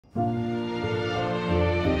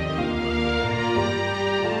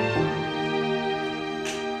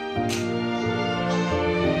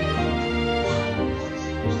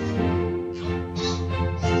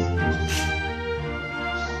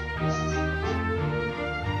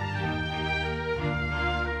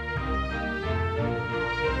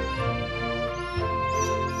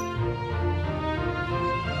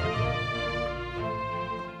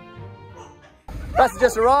Bus has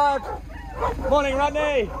just arrived. Morning,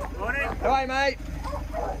 Rodney. Morning. How are you, mate?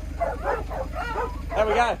 There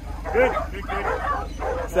we go. Good.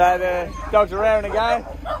 So the dogs are raring to go.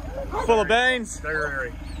 Full of beans.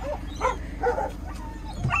 Very.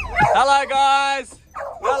 Hello, guys.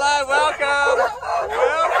 Hello, welcome.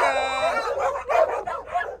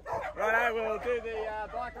 Righto, we'll do the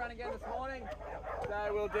bike run again this morning. So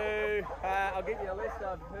we'll do, I'll give you a list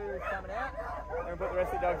of who's coming out and put the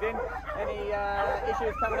rest of the dogs in. Any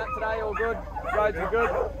issues coming up today? All good? Roads are good?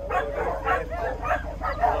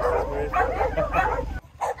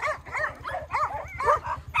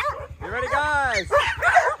 You ready, guys?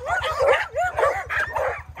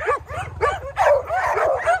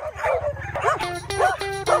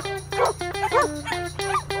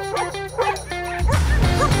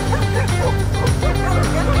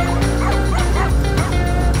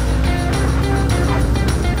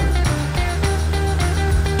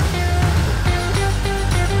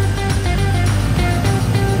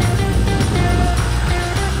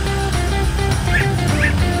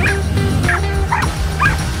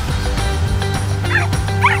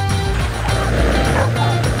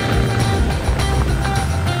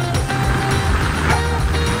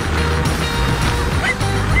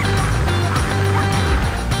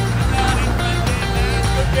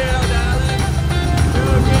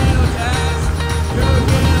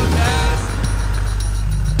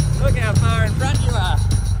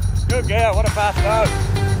 Good girl, what a fast dog.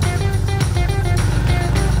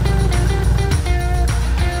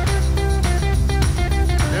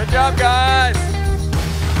 Good job, guys.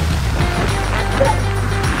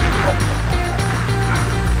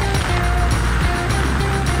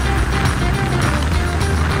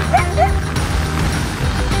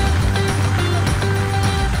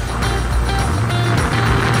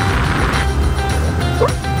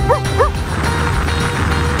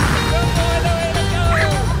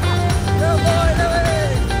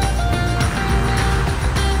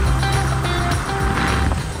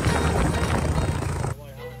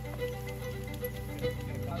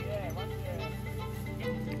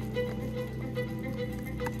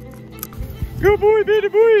 Good boy, baby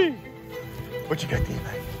boy. What you got there, mate?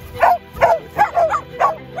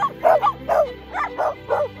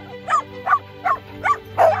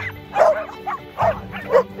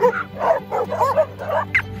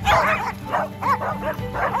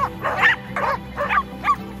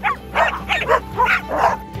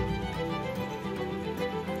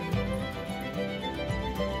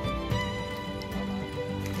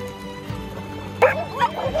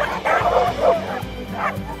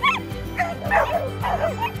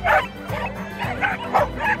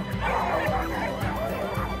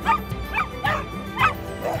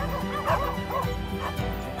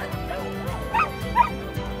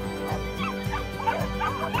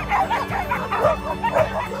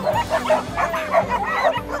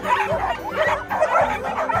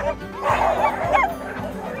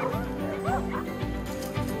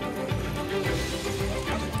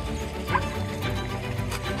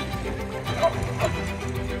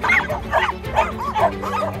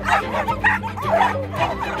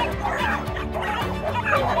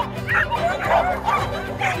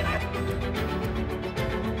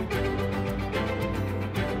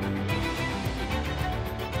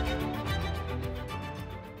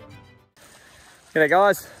 G'day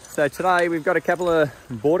guys, so today we've got a couple of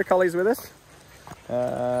Border Collies with us.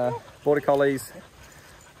 Border Collies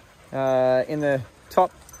in the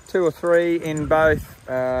top 2 or 3 in both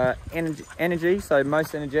energy, so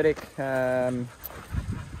most energetic behind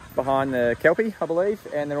the Kelpie, I believe,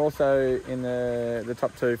 and they're also in the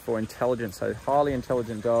top 2 for intelligence, so highly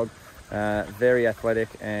intelligent dog, very athletic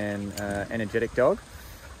and energetic dog.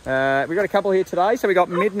 We've got a couple here today, so we got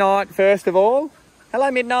Midnight first of all.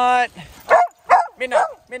 Hello Midnight!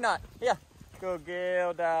 Midnight, yeah. Good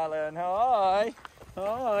girl, darling. Hi,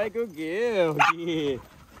 good girl. Yeah.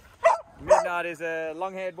 Midnight is a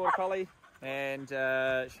long-haired Border Collie, and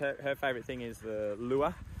her favourite thing is the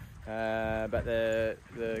lure. But the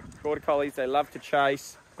Border Collies, they love to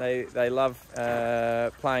chase. They love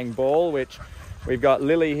playing ball, which we've got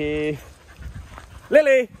Lily here.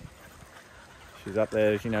 Lily! She's up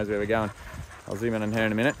there, she knows where we're going. I'll zoom in on her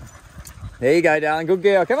in a minute. There you go, darling. Good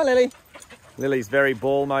girl. Come on, Lily. Lily's very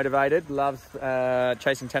ball motivated, loves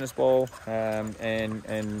chasing tennis ball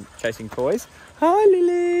and chasing toys. Hi,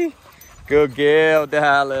 Lily. Good girl,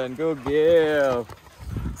 darling. Good girl.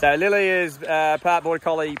 So Lily is part Border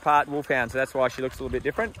Collie, part Wolfhound, so that's why she looks a little bit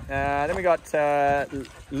different. Then we got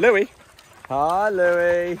Louie. Hi,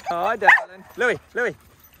 Louie. Hi, darling. Louie.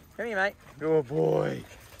 Come here, mate. Good boy.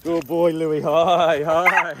 Good boy, Louie.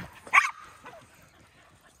 Hi.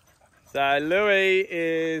 So Louis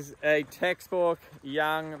is a textbook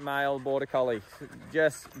young male Border Collie,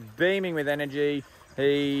 just beaming with energy.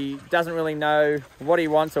 He doesn't really know what he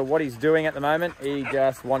wants or what he's doing at the moment. He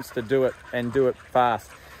just wants to do it and do it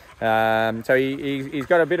fast. So he's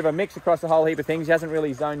got a bit of a mix across a whole heap of things. He hasn't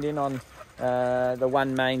really zoned in on the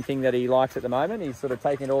one main thing that he likes at the moment. He's sort of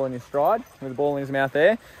taking it all in his stride with the ball in his mouth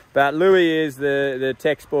there. But Louis is the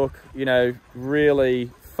textbook, you know,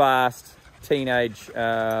 really fast teenage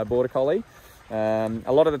Border Collie. A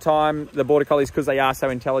lot of the time, the Border Collies, because they are so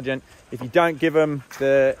intelligent, if you don't give them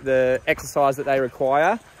the exercise that they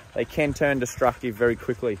require, they can turn destructive very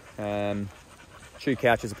quickly. Chew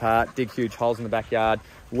couches apart, dig huge holes in the backyard,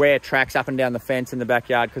 wear tracks up and down the fence in the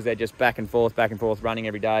backyard because they're just back and forth, running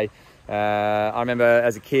every day. I remember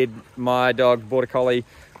as a kid, my dog, Border Collie,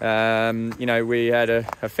 you know, we had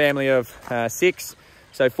a family of 6.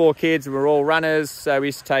 So 4 kids, we were all runners. So we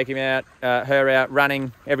used to take him out, her out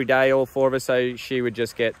running every day, all 4 of us. So she would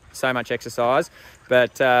just get so much exercise.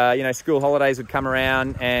 But, you know, school holidays would come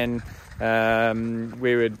around and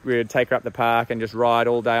we would take her up the park and just ride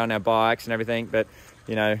all day on our bikes and everything. But,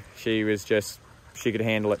 you know, she could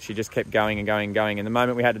handle it. She just kept going and going and going. And the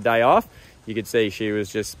moment we had a day off, you could see she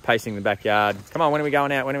was just pacing the backyard. Come on, when are we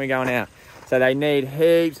going out? When are we going out? So they need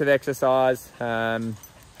heaps of exercise.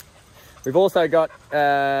 We've also got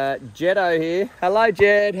Jeddo here. Hello,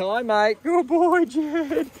 Jed. Hello, mate. Good boy,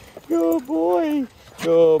 Jed. Good boy.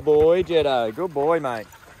 Good boy, Jeddo. Good boy, mate.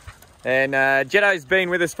 And Jeddo's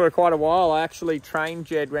been with us for quite a while. I actually trained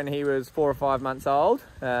Jed when he was 4 or 5 months old.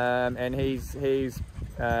 And he's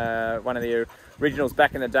one of the originals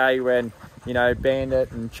back in the day when, you know,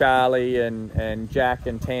 Bandit and Charlie and Jack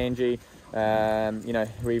and Tangy, you know,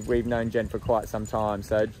 we've known Jed for quite some time.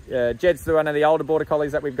 So Jed's one of the older Border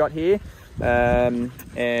Collies that we've got here.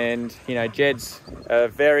 And, you know, Jed's a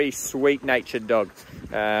very sweet-natured dog.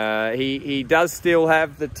 He does still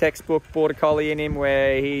have the textbook Border Collie in him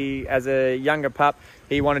where he, as a younger pup,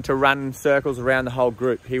 he wanted to run circles around the whole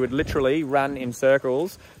group. He would literally run in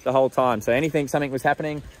circles the whole time. So something was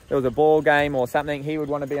happening, there was a ball game or something, he would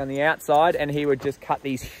want to be on the outside and he would just cut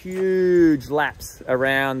these huge laps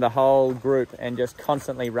around the whole group and just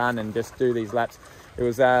constantly run and just do these laps. It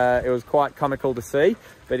was quite comical to see,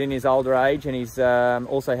 but in his older age, and he's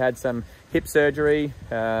also had some hip surgery,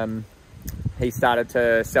 he started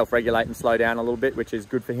to self-regulate and slow down a little bit, which is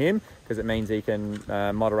good for him because it means he can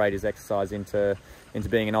moderate his exercise into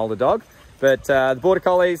being an older dog. But the Border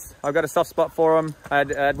Collies, I've got a soft spot for them. I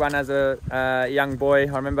had one as a young boy.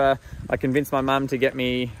 I remember I convinced my mum to get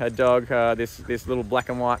me a dog, this little black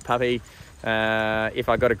and white puppy, if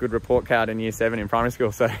I got a good report card in year 7 in primary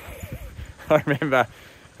school. So I remember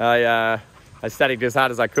I studied as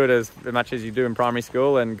hard as I could, as much as you do in primary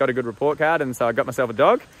school, and got a good report card, and so I got myself a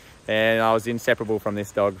dog. And I was inseparable from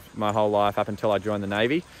this dog my whole life up until I joined the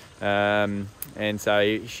Navy. And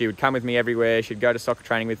so she would come with me everywhere. She'd go to soccer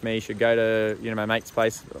training with me. She'd go to, you know, my mate's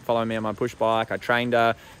place, following me on my push bike. I trained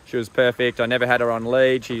her. She was perfect. I never had her on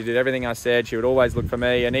lead. She did everything I said. She would always look for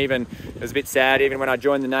me. And even, it was a bit sad, even when I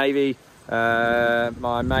joined the Navy,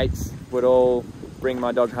 my mates would all bring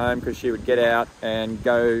my dog home because she would get out and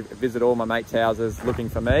go visit all my mates' houses looking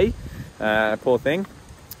for me. Poor thing.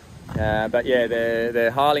 But yeah,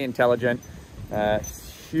 they're highly intelligent,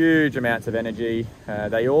 huge amounts of energy.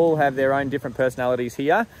 They all have their own different personalities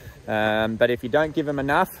here. But if you don't give them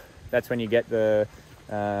enough, that's when you get the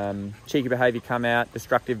cheeky behaviour come out,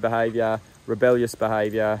 destructive behaviour, rebellious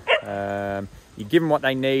behaviour. You give them what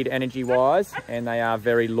they need energy-wise, and they are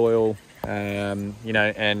very loyal, you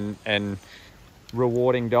know, and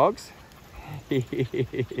rewarding dogs.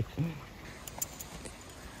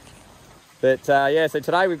 But yeah, so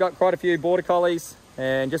today we've got quite a few Border Collies,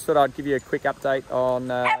 and just thought I'd give you a quick update on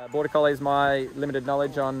Border Collies, my limited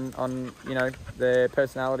knowledge on you know, their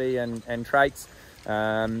personality and traits.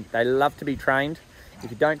 They love to be trained. If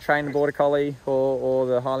you don't train the Border Collie or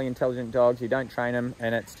the highly intelligent dogs, you don't train them,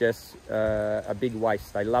 and it's just a big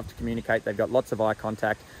waste. They love to communicate. They've got lots of eye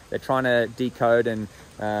contact. They're trying to decode and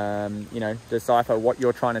you know, decipher what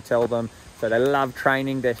you're trying to tell them. So they love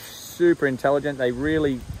training. They're super intelligent. They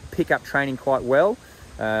really pick up training quite well,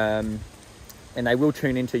 and they will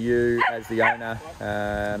tune into you as the owner.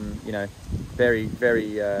 You know, very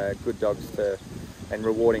good dogs and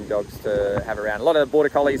rewarding dogs to have around. A lot of the Border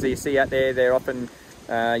Collies that you see out there, they're often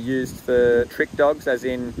used for trick dogs, as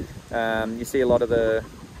in you see a lot of the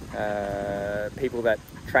people that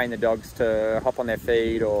train the dogs to hop on their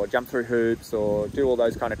feet or jump through hoops or do all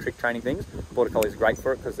those kind of trick training things. Border Collies are great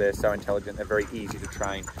for it because they're so intelligent. They're very easy to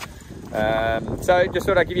train. So just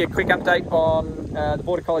thought I'd give you a quick update on the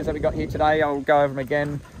Border Collies that we got here today. I'll go over them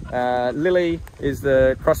again Lily is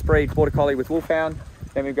the crossbreed Border Collie with Wolfhound.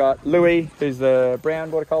 Then we've got Louie, who's the brown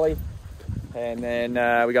Border Collie. And then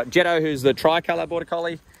we got Jeddo, who's the tricolour Border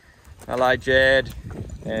Collie. Hello, Jed.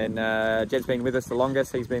 And Jed's been with us the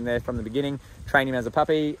longest. He's been there from the beginning, trained him as a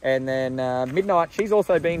puppy. And then Midnight, she's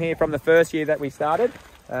also been here from the first year that we started.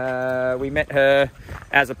 We met her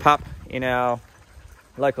as a pup in our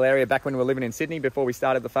local area back when we were living in Sydney before we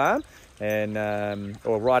started the farm. And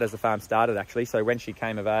or right as the farm started, actually. So when she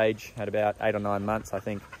came of age, at about 8 or 9 months, I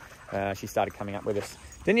think, she started coming up with us.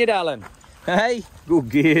 Didn't you, darling? Hey, good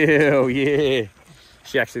girl, yeah.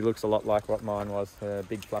 She actually looks a lot like what mine was, a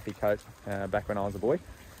big fluffy coat back when I was a boy.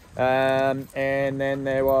 And then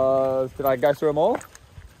there was, did I go through them all?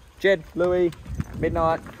 Jed, Louie,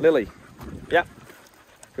 Midnight, Lily. Yep,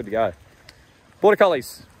 good to go. Border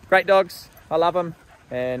Collies, great dogs, I love them,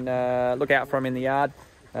 and look out for them in the yard.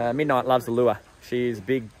 Midnight loves the lure. She's a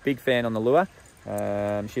big fan on the lure.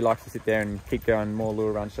 She likes to sit there and keep going more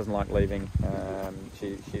lure runs. She doesn't like leaving.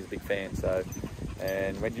 She's a big fan. So,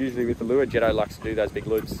 and when usually with the lure, Jeddo likes to do those big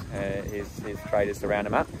loops. His trade is to round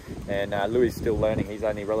him up. And Louis is still learning. He's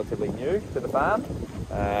only relatively new to the farm.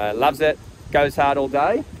 Loves it. Goes hard all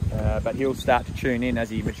day. But he'll start to tune in as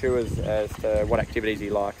he matures as to what activities he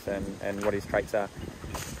likes and what his traits are.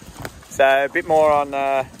 So a bit more on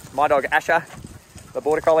my dog Asher, the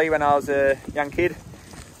Border Collie, when I was a young kid.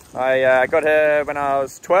 I got her when I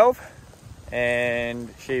was 12,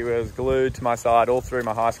 and she was glued to my side all through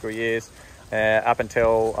my high school years, up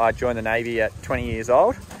until I joined the Navy at 20 years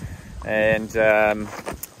old. And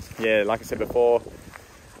yeah, like I said before,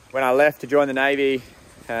 when I left to join the Navy,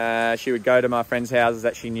 she would go to my friends' houses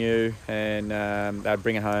that she knew, and they'd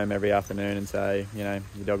bring her home every afternoon and say, you know,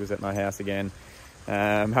 your dog was at my house again.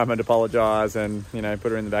 Home and apologise, and you know,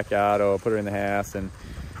 put her in the backyard or put her in the house, and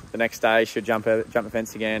the next day she'd jump the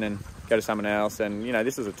fence again and go to someone else. And you know,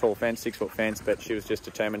 this was a tall fence, 6-foot fence, but she was just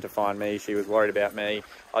determined to find me. She was worried about me.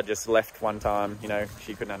 I just left one time, you know,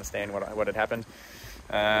 she couldn't understand what had happened.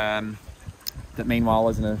 That meanwhile I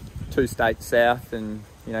was in a 2 states south and,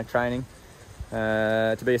 you know, training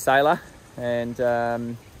to be a sailor. And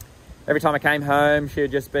every time I came home, she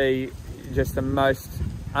would just be just the most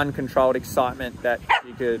uncontrolled excitement that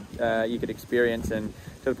you could experience, and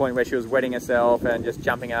to the point where she was wetting herself and just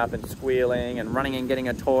jumping up and squealing and running and getting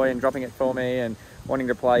a toy and dropping it for me and wanting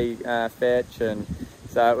to play fetch. And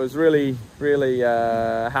so it was really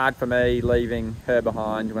hard for me leaving her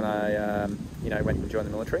behind when I you know, went and joined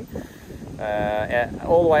the military,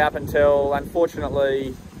 all the way up until,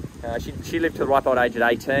 unfortunately, she lived to the ripe old age at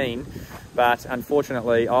 18, but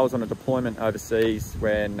unfortunately I was on a deployment overseas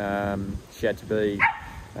when she had to be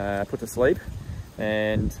put to sleep,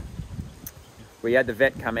 and we had the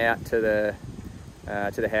vet come out to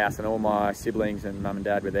the house, and all my siblings and mum and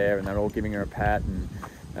dad were there, and they were all giving her a pat,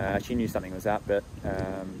 and she knew something was up. But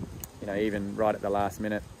you know, even right at the last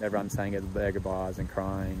minute, everyone's saying their goodbyes and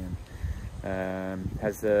crying, and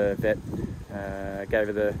as the vet gave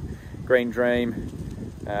her the green dream,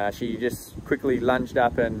 she just quickly lunged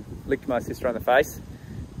up and licked my sister on the face.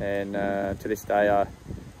 And to this day,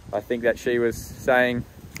 I think that she was saying,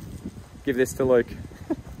 "Give this to Luke."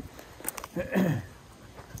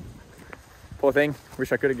 Poor thing,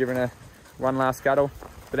 wish I could have given her one last scuttle.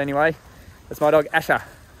 But anyway, that's my dog Asher.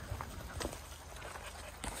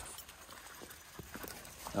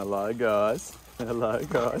 Hello guys, hello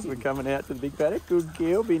guys, we're coming out to the big paddock. Good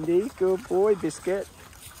girl, Bindi, good boy, Biscuit.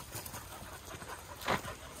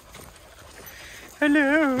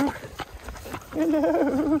 Hello,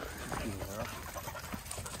 hello.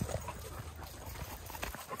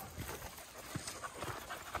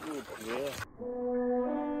 Good girl.